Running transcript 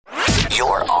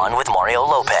You're on with Mario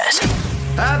Lopez.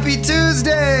 Happy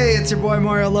Tuesday! It's your boy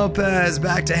Mario Lopez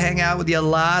back to hang out with you.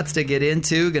 Lots to get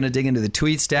into. Gonna dig into the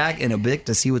tweet stack in a bit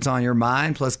to see what's on your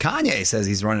mind. Plus, Kanye says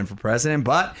he's running for president,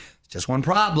 but just one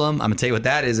problem. I'm gonna tell you what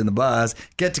that is in the buzz.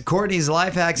 Get to Courtney's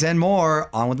life hacks and more.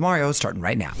 On with Mario, starting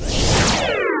right now.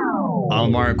 On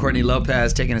with Mario, Courtney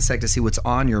Lopez, taking a sec to see what's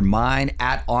on your mind.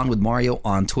 At On with Mario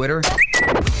on Twitter.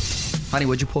 Honey,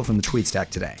 what'd you pull from the tweet stack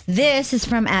today? This is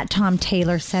from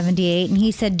 @TomTaylor78, and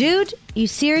he said, dude, you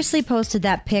seriously posted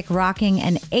that pic rocking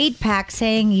an 8-pack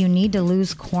saying you need to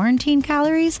lose quarantine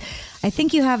calories? I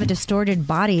think you have a distorted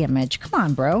body image. Come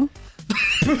on, bro.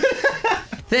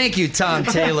 Thank you, Tom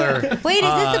Taylor. Wait,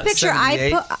 is this the picture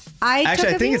 78? I took I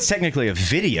of think you? it's technically a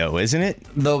video, isn't it?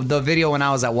 The video when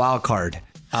I was at Wildcard.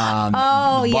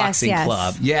 Boxing yes.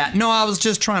 club. Yeah, no, I was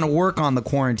just trying to work on the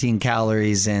quarantine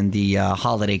calories and the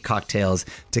holiday cocktails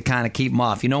to kind of keep them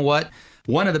off. You know what?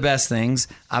 One of the best things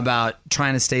about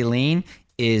trying to stay lean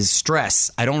is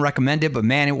stress. I don't recommend it, but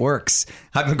man, it works.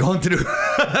 I've been going through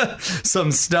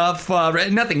some stuff,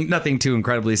 nothing too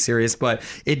incredibly serious, but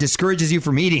it discourages you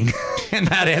from eating, and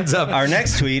that ends up. Our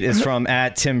next tweet is from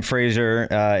 @Tim Fraser,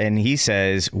 and he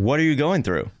says, "What are you going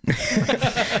through?"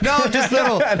 No, just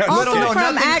little. Also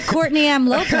from @Courtney M.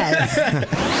 Lopez.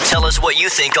 Tell us what you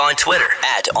think on Twitter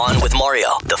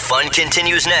 @OnWithMario. The fun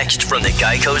continues next from the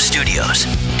Geico Studios.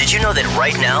 Did you know that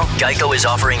right now, Geico is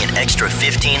offering an extra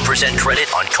 15% credit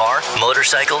on car,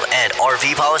 motorcycle, and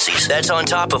RV policies? That's on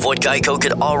top of what Geico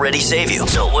could already save you.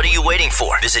 So what are you waiting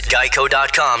for? Visit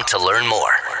Geico.com to learn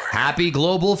more. Happy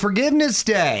Global Forgiveness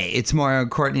Day. It's Mario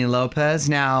and Courtney Lopez.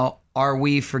 Now, are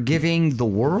we forgiving the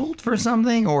world for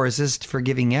something, or is this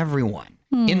forgiving everyone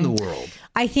in the world?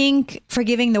 I think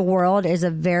forgiving the world is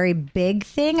a very big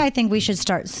thing. I think we should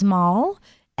start small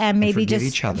and maybe forgive just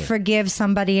each other. forgive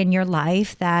somebody in your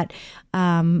life that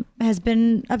has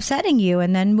been upsetting you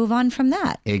and then move on from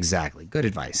that. Exactly. Good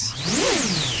advice.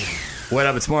 What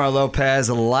up? It's Mario Lopez.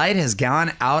 The light has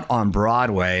gone out on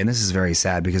Broadway, and this is very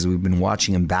sad because we've been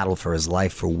watching him battle for his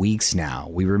life for weeks now.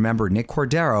 We remember Nick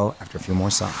Cordero after a few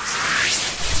more songs.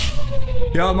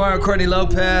 Yo, Mario Courtney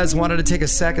Lopez wanted to take a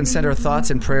sec and send our thoughts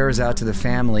and prayers out to the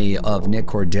family of Nick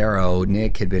Cordero.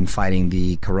 Nick had been fighting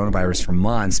the coronavirus for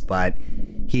months, but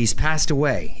he's passed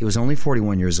away. He was only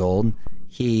 41 years old.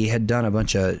 He had done a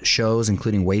bunch of shows,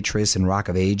 including Waitress and Rock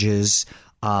of Ages.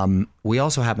 We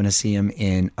also happened to see him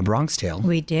in A Bronx Tale.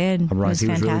 We did. He was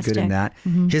really good in that.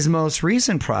 Mm-hmm. His most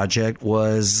recent project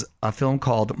was a film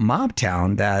called Mob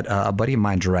Town that a buddy of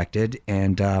mine directed,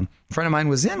 and a friend of mine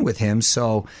was in with him.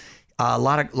 So a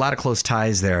lot of close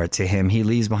ties there to him. He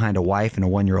leaves behind a wife and a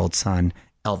 1-year-old son,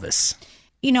 Elvis.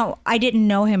 You know, I didn't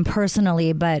know him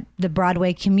personally, but the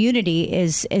Broadway community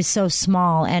is so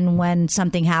small, and when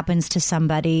something happens to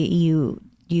somebody,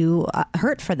 you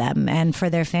hurt for them and for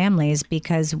their families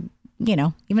because, you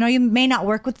know, even though you may not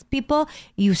work with people,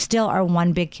 you still are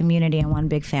one big community and one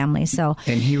big family. So,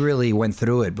 and he really went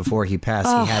through it before he passed.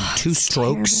 He had 2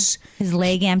 strokes. Terrible. His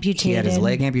leg amputated. He had his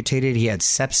leg amputated. He had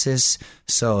sepsis.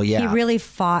 So, yeah. He really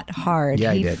fought hard.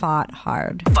 Yeah, he did. Fought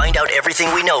hard. Find out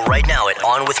everything we know right now at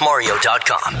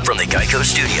OnWithMario.com from the Geico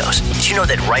Studios. Did you know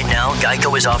that right now,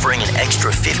 Geico is offering an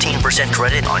extra 15%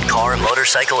 credit on car,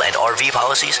 motorcycle, and RV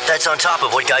policies? That's on top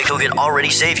of what Geico could already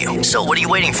save you. So what are you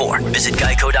waiting for? Visit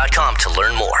Geico.com to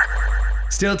learn more.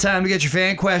 Still time to get your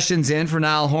fan questions in for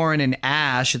Niall Horan and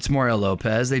Ash. It's Mario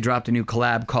Lopez. They dropped a new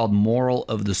collab called Moral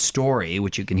of the Story,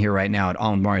 which you can hear right now at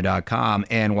onwithmario.com.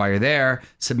 And while you're there,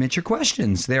 submit your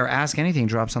questions. Their Ask Anything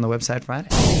drops on the website Friday.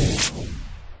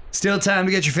 Still time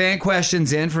to get your fan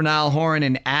questions in for Niall Horan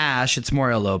and Ash. It's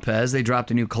Mario Lopez. They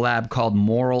dropped a new collab called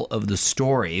Moral of the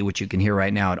Story, which you can hear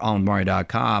right now at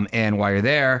onwithmario.com. And while you're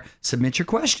there, submit your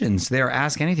questions. Their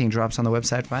Ask Anything drops on the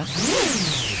website Friday.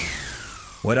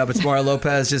 What up? It's Mario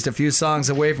Lopez. Just a few songs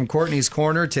away from Courtney's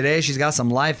Corner. Today, she's got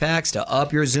some life hacks to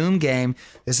up your Zoom game.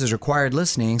 This is required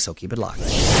listening, so keep it locked.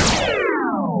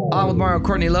 On with Mario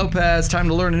Courtney Lopez. Time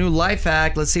to learn a new life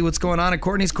hack. Let's see what's going on at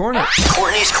Courtney's Corner.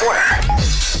 Courtney's Corner.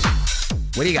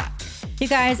 What do you got? You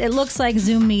guys, it looks like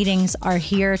Zoom meetings are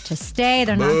here to stay.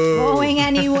 They're not going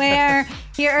anywhere.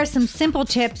 Here are some simple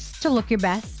tips to look your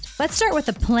best. Let's start with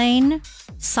a plain,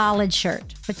 solid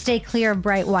shirt, but stay clear of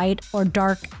bright white or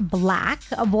dark black.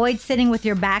 Avoid sitting with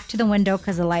your back to the window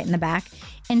because of light in the back.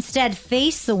 Instead,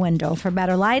 face the window for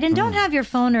better light, and don't have your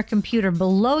phone or computer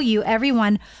below you.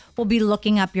 Everyone will be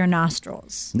looking up your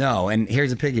nostrils. No, and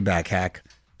here's a piggyback hack.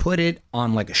 Put it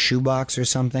on like a shoebox or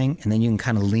something, and then you can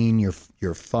kind of lean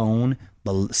your phone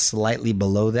slightly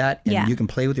below that, and you can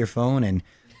play with your phone and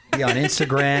be on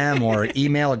Instagram or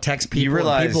email or text people. You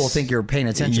realize people will think you're paying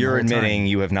attention. You're the whole admitting time.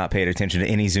 you have not paid attention to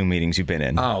any Zoom meetings you've been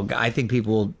in. Oh, I think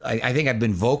people. I think I've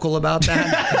been vocal about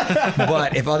that.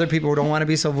 But if other people don't want to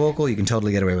be so vocal, you can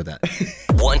totally get away with that.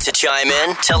 Want to chime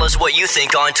in? Tell us what you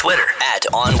think on Twitter at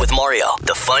 @OnWithMario.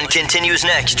 The fun continues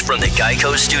next from the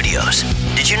Geico Studios.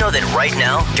 Did you know that right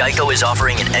now, Geico is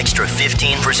offering an extra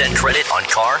 15% credit on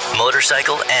car,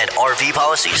 motorcycle, and RV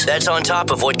policies? That's on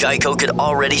top of what Geico could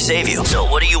already save you. So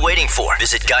what are you waiting for?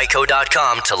 Visit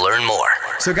Geico.com to learn more.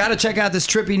 So got to check out this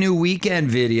trippy new Weekend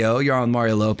video. You're on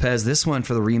Mario Lopez. This one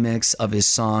for the remix of his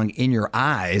song In Your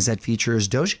Eyes that features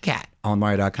Doja Cat. On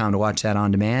Mario.com to watch that on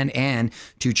demand and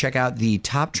to check out the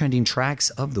top trending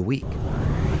tracks of the week.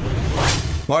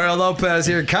 Mario Lopez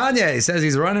here. Kanye says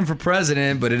he's running for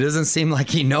president, but it doesn't seem like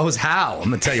he knows how. I'm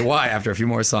going to tell you why after a few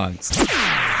more songs.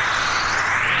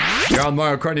 You're on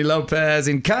Mario Courtney Lopez,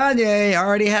 and Kanye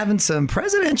already having some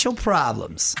presidential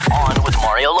problems. On with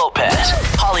Mario Lopez.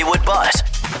 Hollywood Buzz.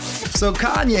 So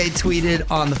Kanye tweeted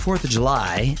on the 4th of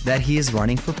July that he is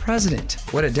running for president.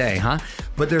 What a day, huh?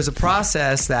 But there's a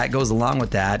process that goes along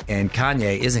with that, and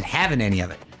Kanye isn't having any of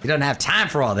it. He doesn't have time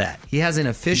for all that. He hasn't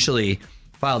officially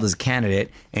filed as a candidate,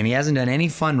 and he hasn't done any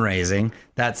fundraising.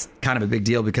 That's kind of a big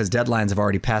deal because deadlines have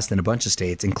already passed in a bunch of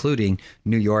states, including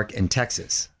New York and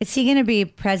Texas. Is he going to be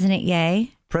President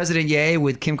Ye? President Ye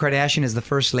with Kim Kardashian as the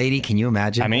first lady. Can you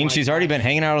imagine? I mean, she's already been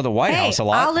hanging out at the White House a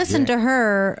lot. I'll listen to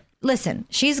her. Listen,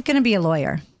 she's going to be a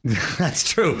lawyer.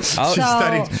 That's true.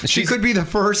 So- She could be the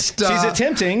first. She's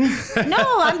attempting. No,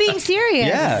 I'm being serious.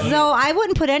 Yeah. So I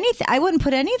wouldn't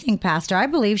put anything past her. I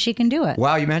believe she can do it.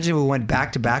 Wow, you imagine if we went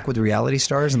back to back with reality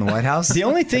stars in the White House? The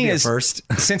only thing That'd be a is, first.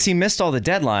 since he missed all the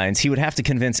deadlines, he would have to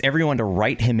convince everyone to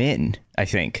write him in, I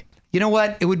think. You know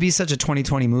what? It would be such a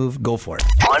 2020 move. Go for it.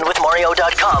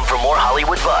 OnWithMario.com for more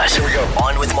Hollywood buzz. Here we go.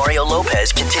 On with Mario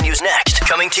Lopez continues next.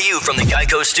 Coming to you from the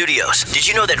Geico Studios. Did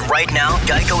you know that right now,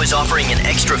 Geico is offering an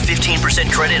extra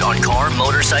 15% credit on car,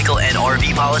 motorcycle, and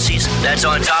RV policies? That's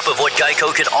on top of what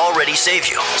Geico could already save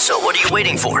you. So what are you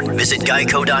waiting for? Visit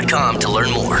Geico.com to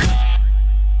learn more.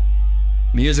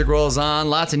 Music rolls on.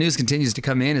 Lots of news continues to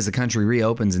come in as the country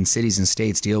reopens and cities and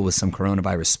states deal with some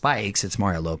coronavirus spikes. It's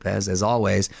Mario Lopez, as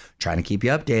always, trying to keep you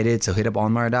updated. So hit up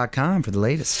onmario.com for the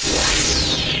latest.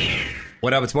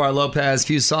 What up? It's Mario Lopez. A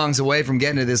few songs away from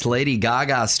getting to this Lady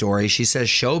Gaga story. She says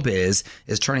showbiz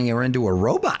is turning her into a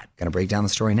robot. Gonna break down the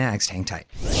story next. Hang tight.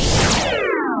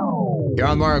 You're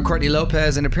on Mario Courtney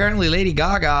Lopez, and apparently Lady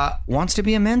Gaga wants to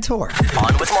be a mentor.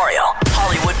 On with Mario.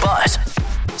 Hollywood buzz.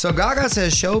 So Gaga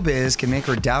says showbiz can make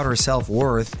her doubt her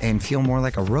self-worth and feel more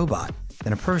like a robot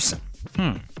than a person.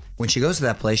 When she goes to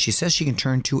that place, she says she can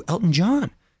turn to Elton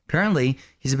John. Apparently,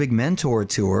 he's a big mentor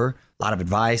to her, a lot of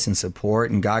advice and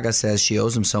support, and Gaga says she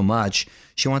owes him so much,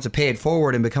 she wants to pay it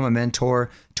forward and become a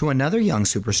mentor to another young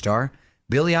superstar,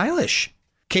 Billie Eilish.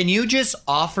 Can you just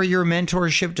offer your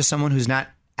mentorship to someone who's not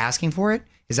asking for it?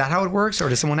 Is that how it works, or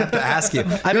does someone have to ask you? You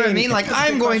know what I mean? Like,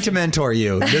 I'm going to mentor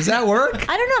you. Does that work?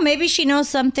 I don't know. Maybe she knows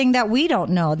something that we don't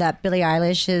know, that Billie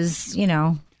Eilish is,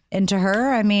 into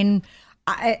her. I mean,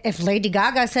 if Lady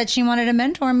Gaga said she wanted to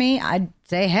mentor me, I'd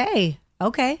say, hey,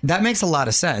 okay. That makes a lot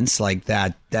of sense. Like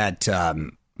that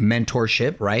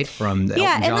mentorship, right? From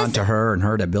Elton John to her and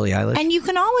her to Billie Eilish. And you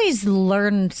can always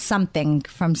learn something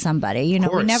from somebody.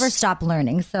 We never stop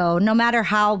learning. So no matter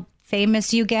how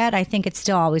famous you get, I think it's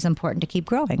still always important to keep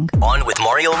growing. On with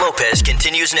Mario Lopez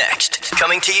continues next.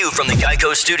 Coming to you from the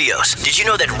Geico Studios. Did you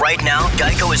know that right now,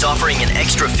 Geico is offering an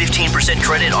extra 15%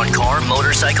 credit on car,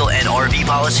 motorcycle, and RV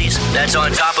policies? That's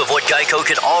on top of what Geico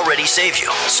could already save you.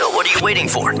 So what are you waiting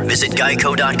for? Visit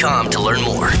Geico.com to learn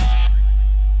more.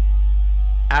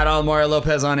 Add on Mario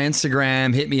Lopez on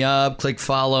Instagram. Hit me up, click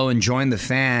follow, and join the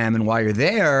fam. And while you're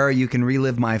there, you can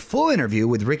relive my full interview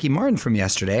with Ricky Martin from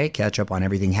yesterday. Catch up on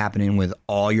everything happening with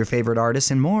all your favorite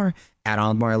artists and more. Add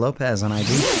on Mario Lopez on IG.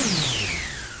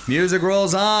 Music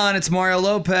rolls on. It's Mario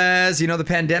Lopez. The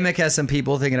pandemic has some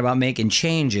people thinking about making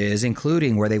changes,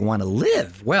 including where they want to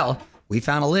live. Well, we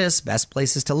found a list, best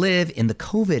places to live in the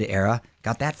COVID era.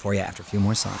 Got that for you after a few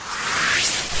more songs.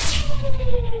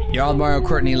 You're on Mario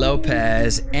Courtney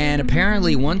Lopez, and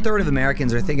apparently 1/3 of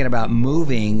Americans are thinking about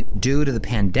moving due to the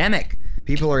pandemic.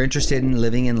 People are interested in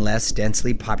living in less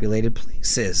densely populated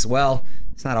places. Well,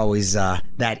 it's not always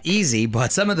that easy,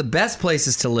 but some of the best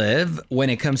places to live when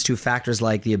it comes to factors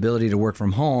like the ability to work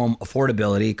from home,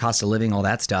 affordability, cost of living, all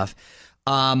that stuff.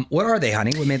 What are they,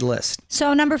 honey? What made the list?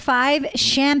 So number 5,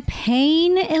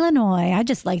 Champaign, Illinois. I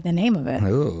just like the name of it.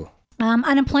 Ooh.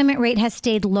 Unemployment rate has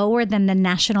stayed lower than the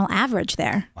national average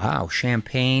there. Wow,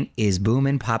 Champagne is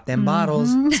booming. Pop them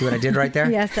bottles. See what I did right there?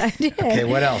 Yes, I did. Okay,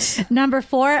 what else? Number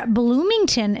 4,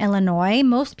 Bloomington, Illinois.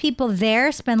 Most people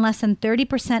there spend less than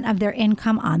 30% of their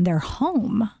income on their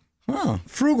home. Oh,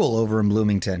 frugal over in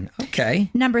Bloomington.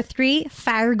 Okay. Number 3,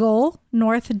 Fargo,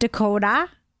 North Dakota.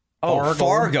 Oh,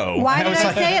 Fargo. Why did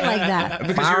I say it like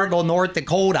that? Fargo, North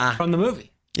Dakota. From the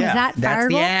movie. Is that That's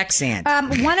Fargo? the accent.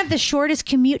 One of the shortest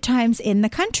commute times in the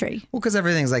country. Well, because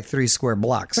everything's like 3 square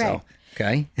blocks. Right. So,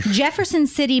 okay. Jefferson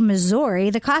City, Missouri.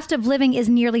 The cost of living is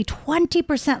nearly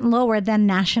 20% lower than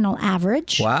national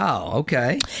average. Wow.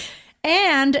 Okay.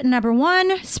 And number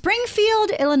 1,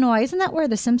 Springfield, Illinois. Isn't that where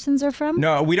the Simpsons are from?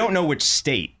 No, we don't know which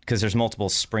state because there's multiple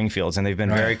Springfields, and they've been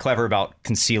very clever about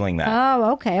concealing that.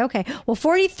 Oh, okay. Well,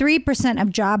 43%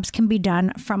 of jobs can be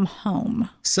done from home.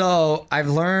 So I've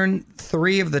learned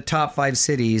 3 of the top 5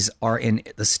 cities are in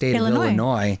the state of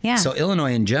Illinois. Yeah. So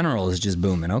Illinois in general is just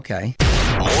booming. Okay.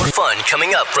 More fun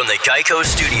coming up from the Geico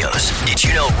Studios. Did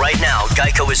you know right now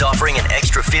Geico is offering an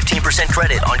extra 15%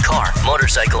 credit on car,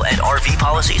 motorcycle, and RV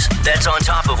policies? That's on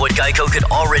top of what Geico could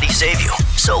already save you.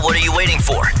 So what are you waiting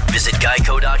for? Visit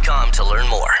geico.com to learn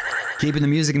more. Keeping the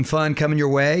music and fun coming your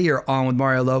way. You're on with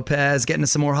Mario Lopez, getting to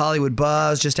some more Hollywood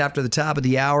buzz just after the top of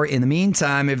the hour. In the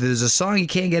meantime, if there's a song you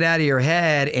can't get out of your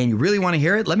head and you really want to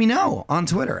hear it, let me know on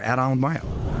Twitter, @OnWithMario.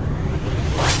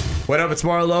 What up, it's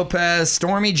Mario Lopez.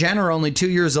 Stormy Jenner, only 2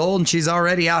 years old, and she's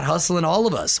already out hustling all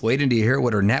of us. Waiting to hear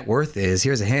what her net worth is.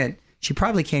 Here's a hint. She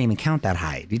probably can't even count that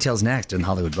high. Details next in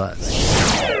Hollywood Buzz.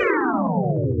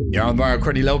 You're on with Mario,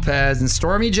 Courtney Lopez, and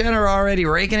Stormy Jenner already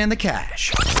raking in the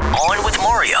cash. On with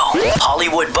Mario,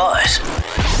 Hollywood Buzz.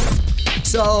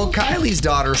 So Kylie's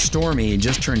daughter, Stormy,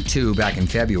 just turned 2 back in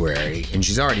February, and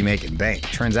she's already making bank.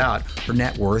 Turns out her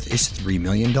net worth is $3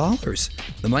 million.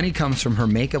 The money comes from her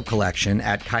makeup collection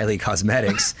at Kylie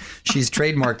Cosmetics. She's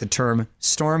trademarked the term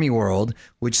Stormy World,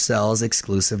 which sells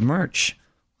exclusive merch.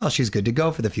 Well, she's good to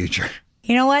go for the future.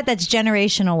 You know what? That's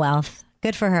generational wealth.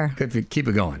 Good for her. Good. Keep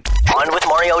it going.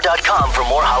 OnWithMario.com for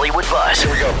more Hollywood buzz.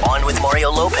 Here we go. On with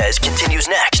Mario Lopez continues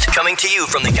next. Coming to you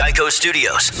from the Geico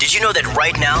Studios. Did you know that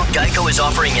right now, Geico is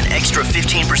offering an extra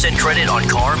 15% credit on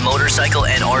car, motorcycle,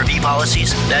 and RV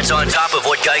policies? That's on top of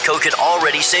what Geico could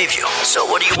already save you. So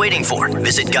what are you waiting for?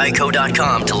 Visit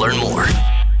Geico.com to learn more.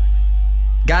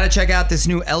 Gotta check out this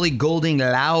new Ellie Goulding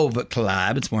Lauv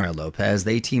collab. It's Mario Lopez.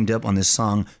 They teamed up on this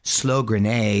song, Slow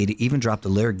Grenade. Even dropped a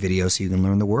lyric video so you can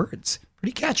learn the words.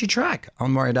 Pretty catchy track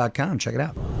on Mario.com. Check it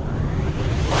out.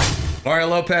 Mario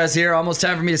Lopez here. Almost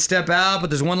time for me to step out, but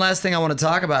there's one last thing I want to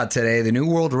talk about today. The new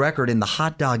world record in the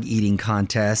hot dog eating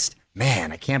contest.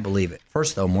 Man, I can't believe it.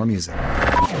 First, though, more music.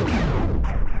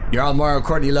 You're on Mario,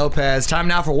 Courtney Lopez. Time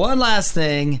now for one last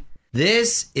thing.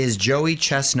 This is Joey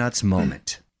Chestnut's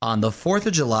moment. On the 4th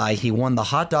of July, he won the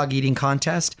hot dog eating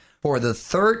contest for the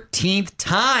 13th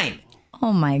time.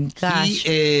 Oh, my gosh.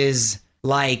 He is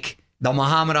like the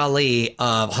Muhammad Ali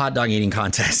of hot dog eating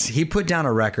contests. He put down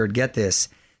a record, get this,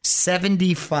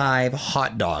 75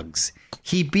 hot dogs.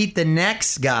 He beat the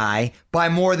next guy by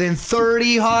more than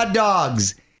 30 hot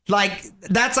dogs. Like,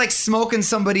 that's like smoking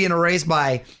somebody in a race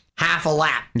by half a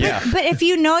lap. Yeah. But if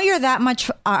you know you're that much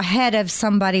ahead of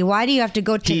somebody, why do you have to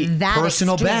go to that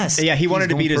personal extreme? best. Yeah, he wanted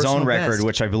to going beat his own personal record, best.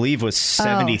 which I believe was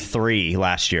 73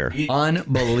 last year.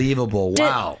 Unbelievable.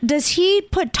 Wow. Does he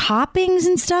put toppings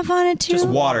and stuff on it too? Just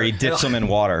water. He dips them in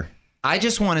water. I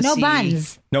just want to No see...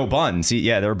 buns. No buns.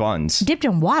 Yeah, they're buns. Dipped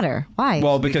in water. Why?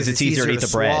 Well, because it's easier to eat the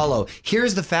bread. Swallow.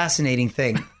 Here's the fascinating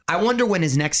thing. I wonder when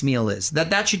his next meal is.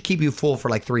 That should keep you full for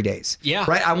like 3 days. Yeah.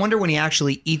 Right? I wonder when he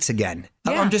actually eats again.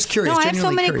 I'm just curious. No, I have so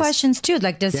genuinely many curious. questions too.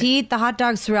 Like, does he eat the hot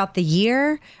dogs throughout the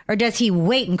year, or does he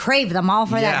wait and crave them all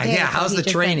for that day? Yeah. How's the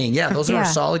training? Yeah, those are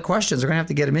solid questions. We're going to have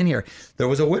to get him in here. There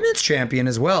was a women's champion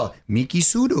as well, Miki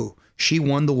Sudo. She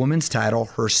won the women's title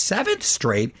her 7th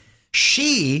straight.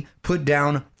 She put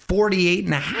down 48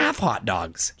 and a half hot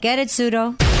dogs. Get it,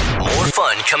 Pseudo. More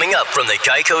fun coming up from the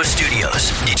Geico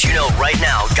Studios. Did you know right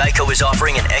now Geico is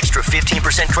offering an extra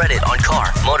 15% credit on car,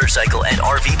 motorcycle, and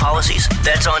RV policies?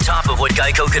 That's on top of what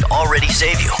Geico could already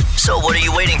save you. So what are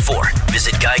you waiting for?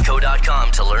 Visit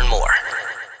Geico.com to learn more.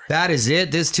 That is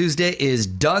it. This Tuesday is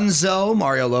Dunzo.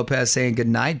 Mario Lopez saying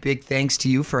goodnight. Big thanks to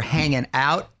you for hanging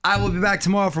out. I will be back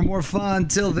tomorrow for more fun.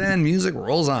 Till then, music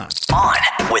rolls on.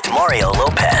 On with Mario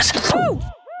Lopez. Woo!